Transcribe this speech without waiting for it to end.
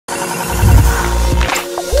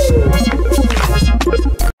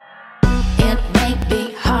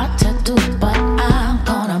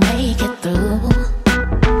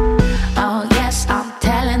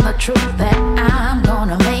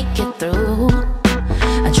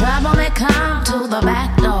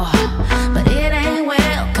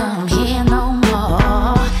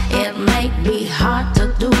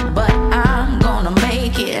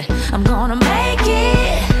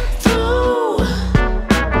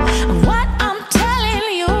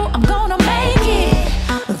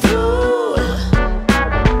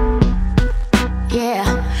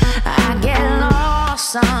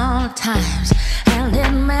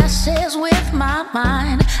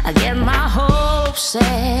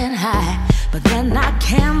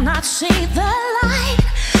cannot see the light.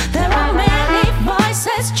 There are many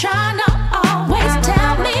voices trying to always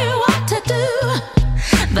tell me what to do,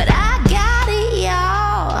 but I got it,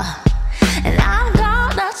 y'all, and I'm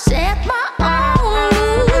gonna set my own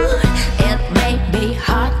route. It may be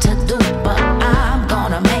hard to do, but I'm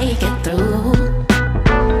gonna make it through.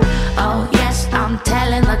 Oh yes, I'm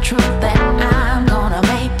telling the truth that I'm gonna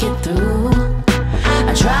make it through.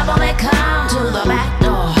 Trouble may come to the back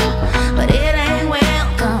door, but it ain't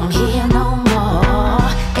welcome here no more.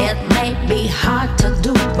 It may be hard to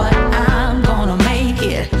do, but I'm gonna make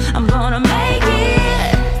it. I'm gonna make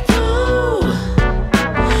it through.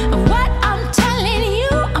 What I'm telling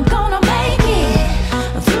you, I'm gonna make it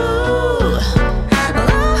through.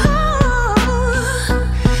 Ooh,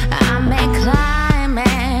 I may climb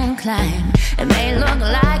and climb. It may look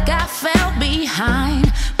like I fell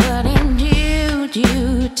behind, but in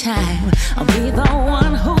due time, I'll be the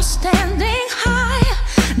one who's standing high.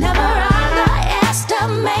 Never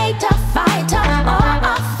underestimate a fighter or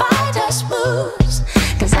a fighter's moves,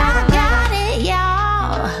 'cause I got it,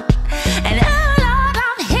 y'all, and oh Lord,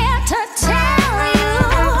 I'm here to tell you,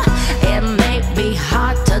 it may be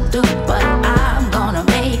hard to do, but I'm gonna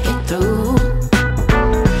make it through.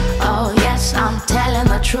 Oh yes, I'm telling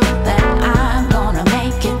the truth that I'm gonna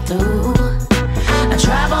make it through.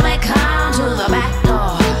 Trouble may come to the back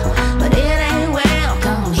door, but it ain't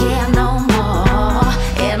welcome here no more.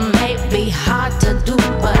 It may be hard to do,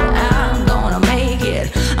 but I'm gonna make it.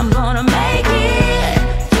 I'm gonna make it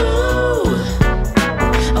through.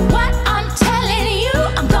 What I'm telling you,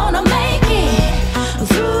 I'm gonna make it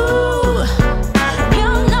through. You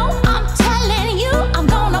know I'm telling you, I'm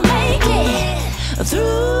gonna make it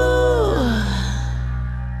through.